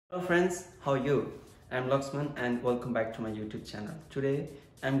Hello friends, how are you? I'm Lakshman and welcome back to my YouTube channel. Today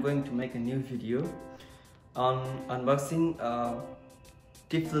I'm going to make a new video on unboxing a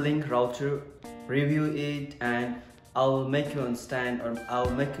TD-Link router, review it, and I'll make you understand or I'll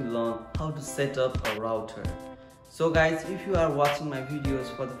make you learn how to set up a router. So guys, if you are watching my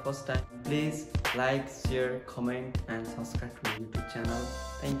videos for the first time, please like, share, comment and subscribe to my YouTube channel.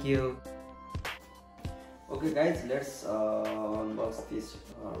 Thank you. Okay guys, let's unbox this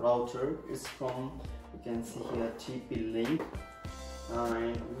router. It's from, you can see here, TD-Link,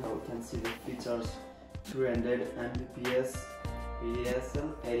 and you can see the features: 300 Mbps,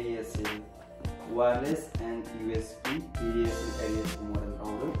 ADSL, ADSL, wireless and USB, ADSL, ADSL modem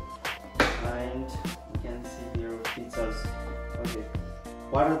router, and you can see here features. Okay,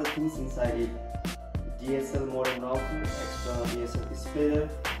 what are the things inside it? DSL modem router, external DSL splitter,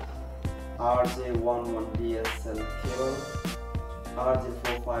 RJ11 DSL cable,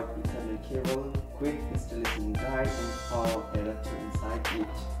 RJ45 Ethernet cable, quick installation guide and power adapter inside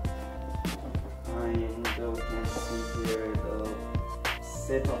it. And you can see here the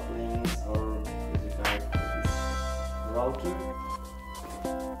set of links or basic guide for this router.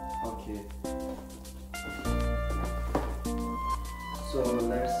 Okay, so I'm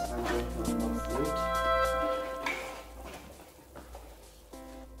going to unbox it.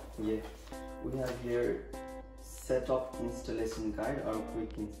 Yeah, we have here setup installation guide or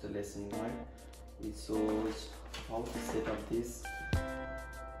quick installation guide. It shows how to set up this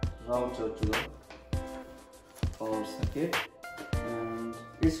router to the power socket, and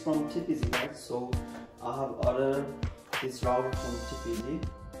it's from TPG guys. So I have ordered this router from TPG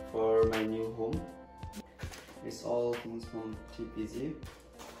for my new home. It's all things from TPG.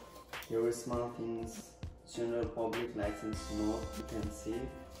 Here are small things, general public license note, you can see.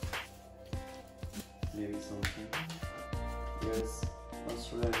 Maybe something. Yes,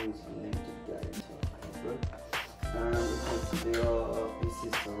 Australian News Unlimited guide. So good. And you can see there. This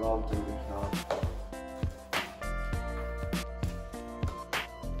is the router we have.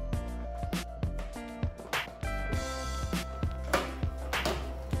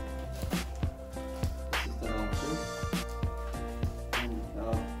 This is the router, and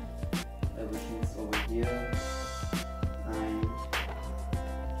everything is over here, and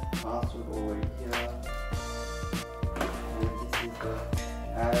password over here.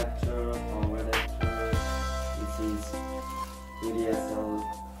 Adapter, power adapter, this is ADSL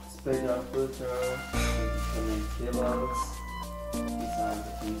splitter filter, Ethernet cables. These are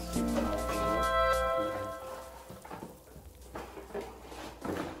the things we have.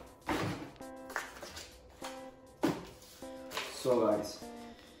 So guys,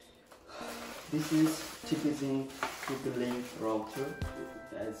 this is TD-Link router.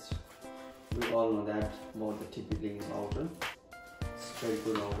 As we all know that about the TD-Link router. Very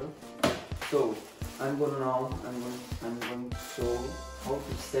good router. So I'm going to show how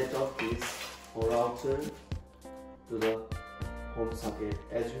to set up this router to the home socket.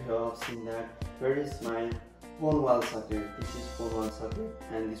 As you have seen that, here is my phone wall socket. This is phone wall socket,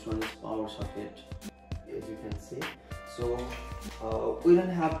 and this one is power socket, as you can see. So we don't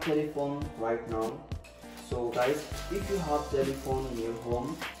have telephone right now. So guys, if you have telephone in your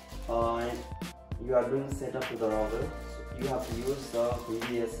home and you are doing setup to the router, you have to use the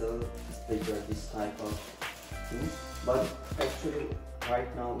VDSL splitter, this type of thing. But actually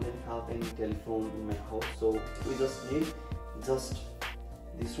right now we don't have any telephone in my house, so we just need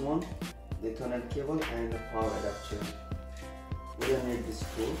this one, the Ethernet cable and the power adapter. We don't need this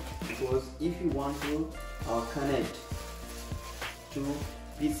two, because if you want to connect to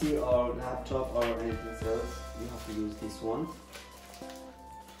PC or laptop or anything else, you have to use this one.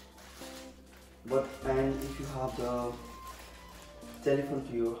 And if you have the telephone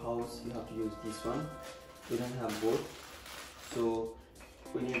to your house, you have to use this one. We don't have both, so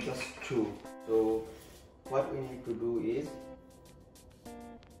we need just two. So what we need to do is,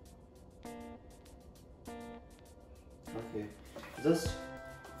 okay, just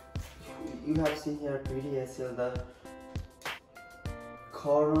you have seen here VDSL, the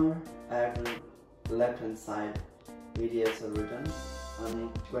corner at the left hand side, VDSL written.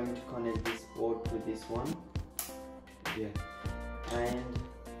 I'm going to connect this port to this one. Yeah. And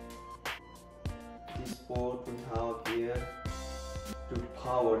this port we have here to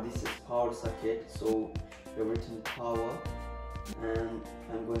power. This is power socket, so we have written power, and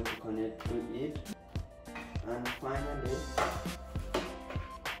I'm going to connect to it. And finally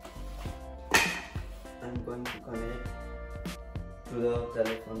I'm going to connect to the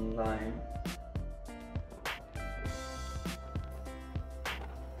telephone line.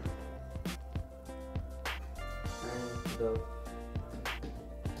 And the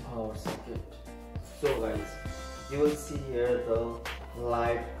power socket. So guys, you will see here the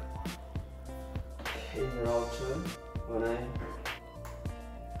light in the router. When I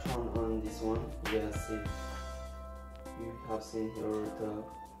turn on this one, you have seen here the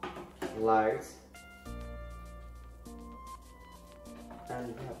lights, and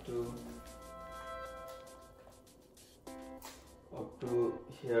you have to up to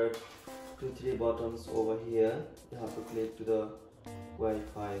here 2-3 buttons over here. You have to click to the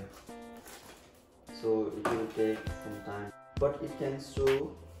Wi-Fi, so it will take some time, but it can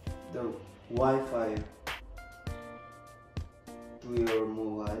show the Wi-Fi to your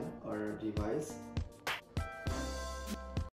mobile or device.